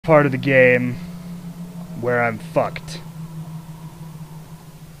Part of the game where I'm fucked.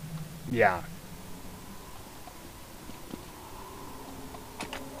 Yeah.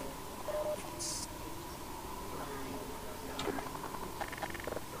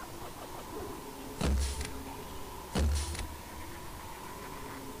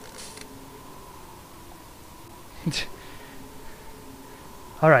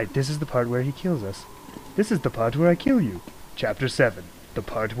 Alright, this is the part where he kills us. This is the part where I kill you. Chapter 7. The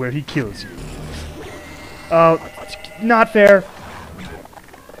part where he kills you. Oh, not fair.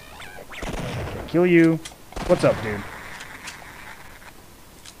 Kill you. What's up, dude?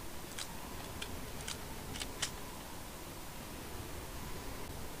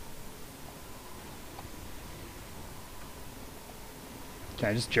 Can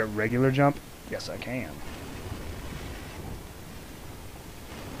I just regular jump? Yes, I can.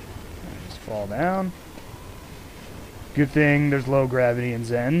 Just fall down. Good thing there's low gravity in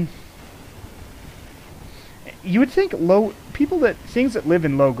Zen. You would think things that live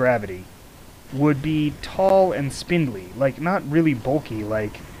in low gravity would be tall and spindly, like not really bulky,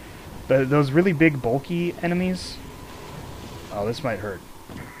 like those really big bulky enemies. Oh, this might hurt.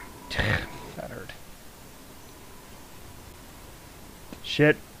 That hurt.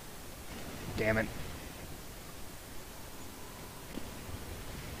 Shit. Damn it.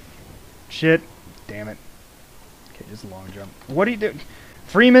 Shit. Damn it. Okay, just a long jump. What are you doing?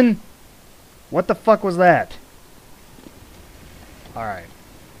 Freeman? What the fuck was that? Alright.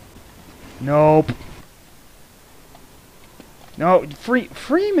 Nope. No,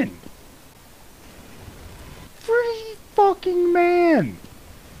 Freeman! Free fucking man!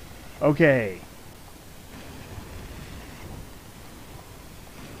 Okay.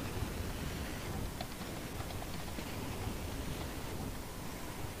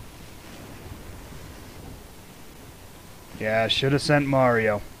 Yeah, should have sent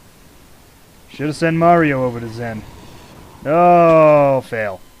Mario. Should have sent Mario over to Zen. Oh,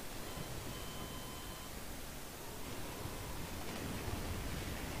 fail.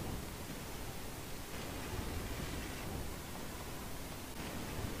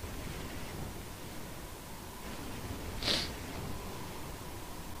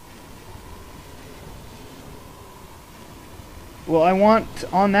 Well, I want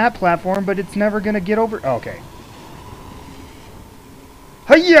on that platform, but it's never gonna get over. Okay.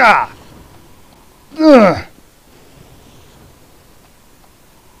 Hiya! Ugh!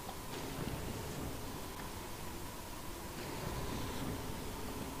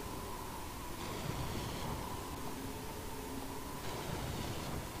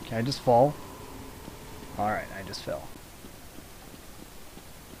 Can I just fall? Alright, I just fell.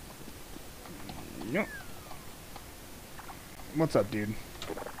 Nope. What's up, dude?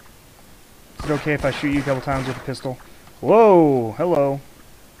 Is it okay if I shoot you a couple times with a pistol? Whoa! Hello.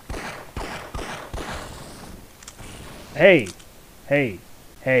 Hey! Hey!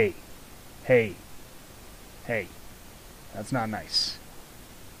 Hey! Hey! Hey! That's not nice.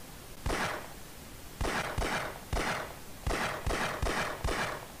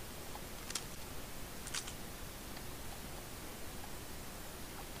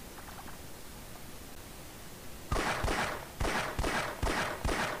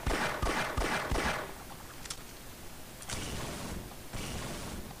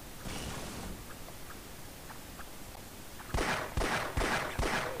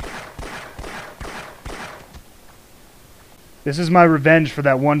 This is my revenge for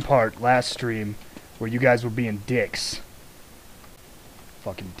that one part last stream where you guys were being dicks.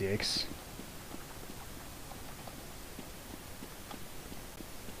 Fucking dicks.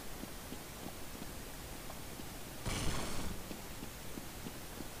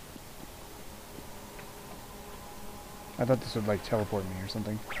 I thought this would like teleport me or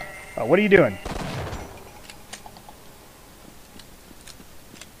something. Oh, what are you doing?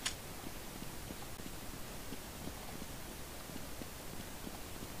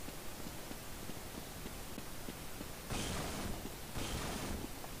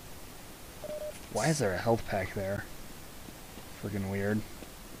 Why is there a health pack there? Friggin' weird.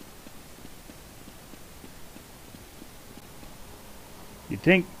 You'd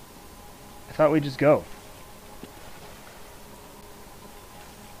think... I thought we'd just go.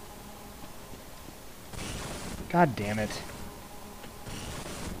 God damn it.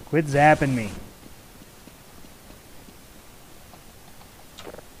 Quit zapping me.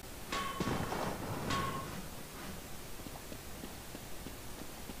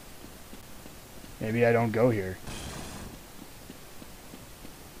 Maybe I don't go here.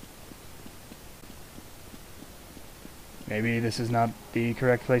 Maybe this is not the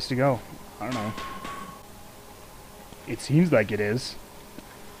correct place to go. I don't know. It seems like it is.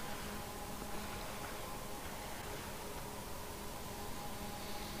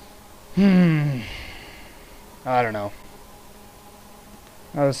 I don't know.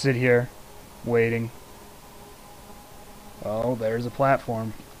 I'll just sit here, waiting. Oh, there's a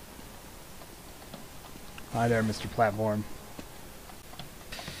platform. Hi there, Mr. Platform.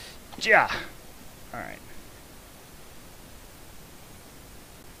 Yeah. Alright.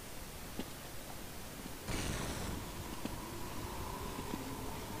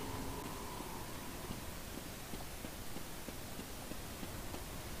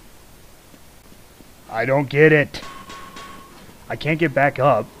 I don't get it. I can't get back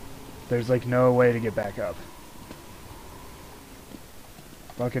up. There's like no way to get back up.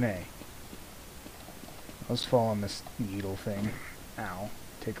 Fucking A. Let's fall on this needle thing. Ow.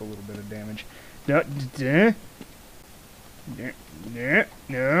 Take a little bit of damage. No. No.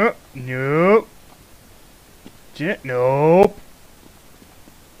 No. No. Nope.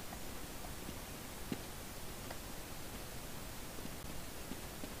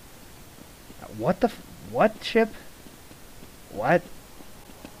 What the what, Chip? What?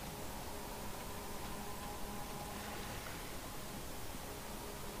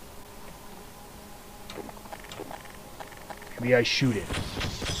 Maybe I shoot it.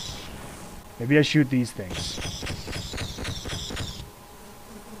 Maybe I shoot these things.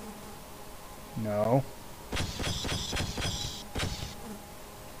 No.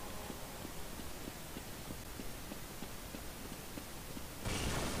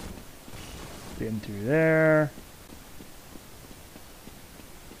 Been through there.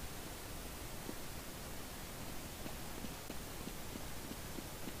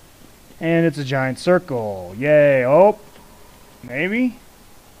 And it's a giant circle. Yay. Oh. Maybe?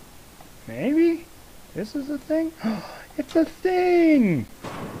 Maybe? This is a thing? It's a thing!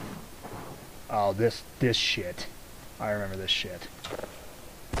 Oh, this shit. I remember this shit.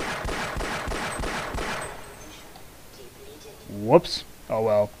 Whoops. Oh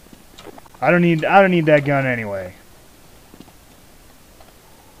well. I don't need that gun anyway.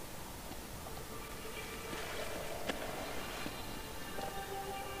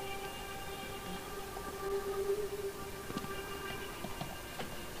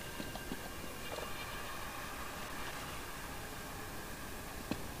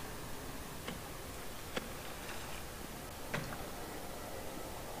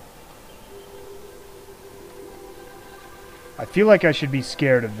 I feel like I should be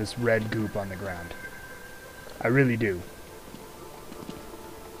scared of this red goop on the ground. I really do.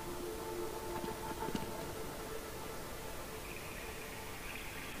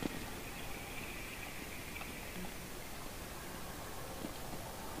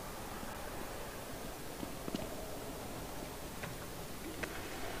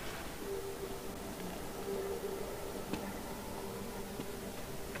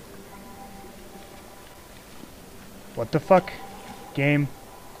 What the fuck? Game.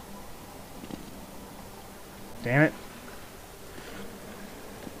 Damn it.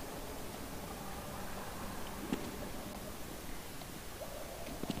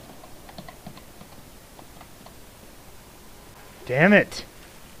 Damn it.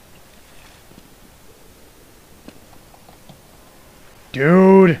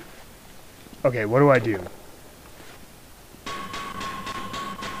 Dude. Okay, what do I do?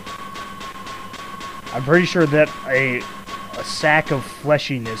 I'm pretty sure that a sack of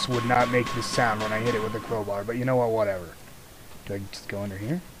fleshiness would not make this sound when I hit it with a crowbar, but you know what, whatever. Do I just go under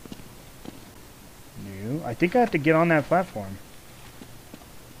here? No. I think I have to get on that platform.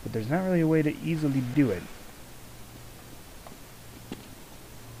 But there's not really a way to easily do it.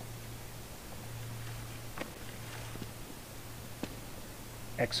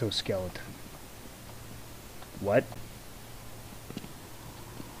 Exoskeleton. What?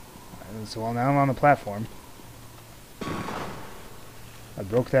 So well, now I'm on the platform. I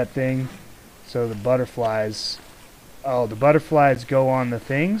broke that thing. So the butterflies... Oh, the butterflies go on the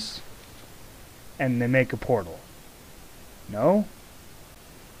things. And they make a portal. No?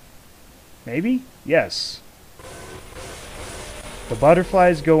 Maybe? Yes. The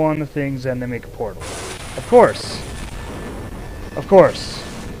butterflies go on the things and they make a portal. Of course. Of course.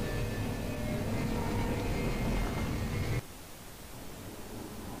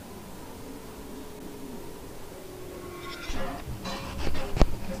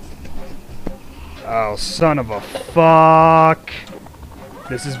 Oh, son of a fuck.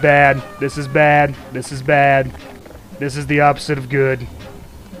 This is bad. This is bad. This is bad. This is the opposite of good.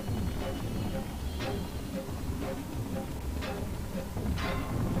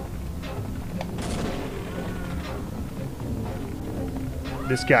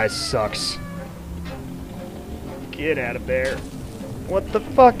 This guy sucks. Get out of there. What the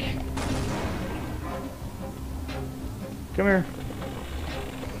fuck? Come here.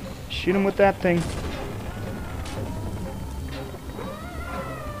 Shoot him with that thing.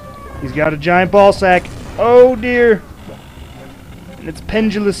 He's got a giant ball sack. Oh dear. And it's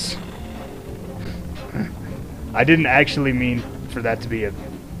pendulous. I didn't actually mean for that to be a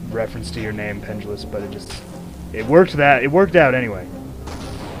reference to your name, Pendulous, but it worked out anyway.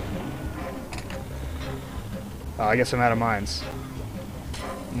 Oh, I guess I'm out of mines.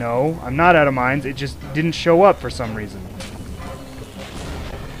 No, I'm not out of mines. It just didn't show up for some reason.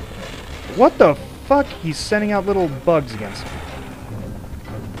 What the fuck? He's sending out little bugs against me.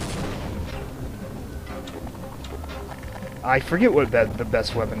 I forget what the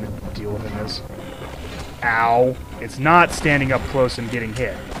best weapon to deal with him is. Ow. It's not standing up close and getting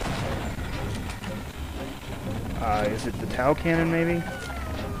hit. Is it the Tau Cannon, maybe?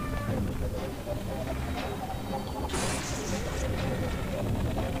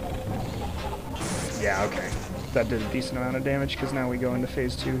 Yeah, okay. That did a decent amount of damage, because now we go into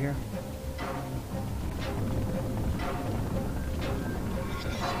phase 2 here.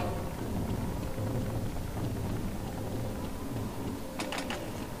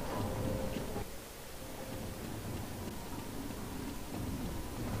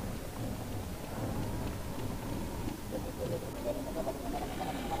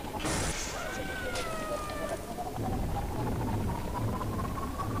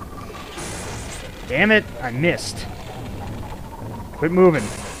 Damn it, I missed. Quit moving.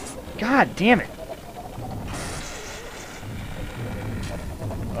 God damn it.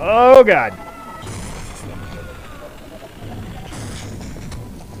 Oh god.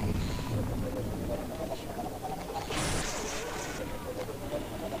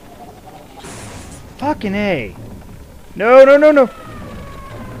 Fucking A. No, no, no, no.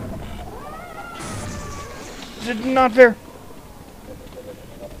 Not fair.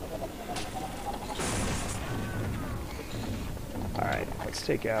 Alright, let's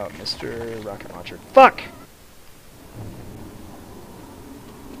take out Mr. Rocket Launcher. Fuck!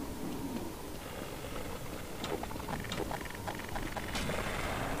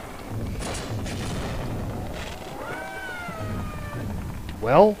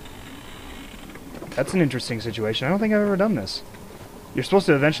 Well, that's an interesting situation. I don't think I've ever done this. You're supposed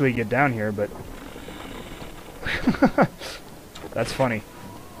to eventually get down here, but... That's funny.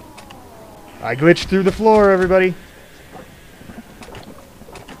 I glitched through the floor, everybody.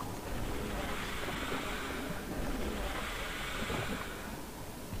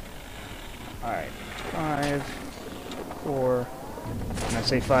 Alright. 5, 4. When I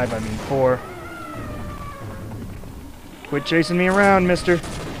say 5, I mean 4. Quit chasing me around, mister.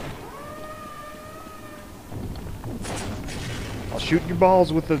 I'll shoot your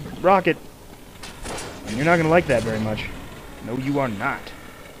balls with the rocket. And you're not going to like that very much. No, you are not.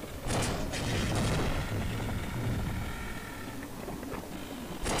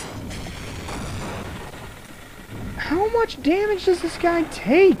 How much damage does this guy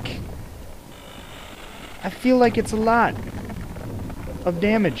take? I feel like it's a lot of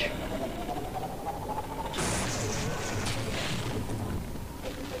damage.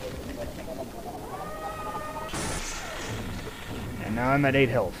 And now I'm at 8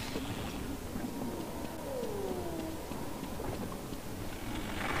 health.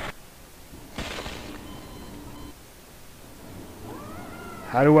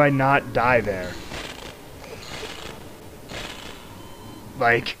 How do I not die there?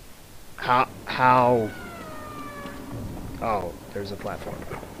 Like, how? Oh, there's a platform.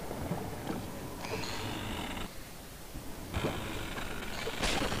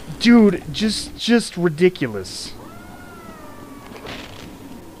 Dude, just ridiculous.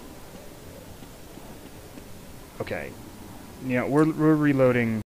 Okay. Yeah, we're reloading.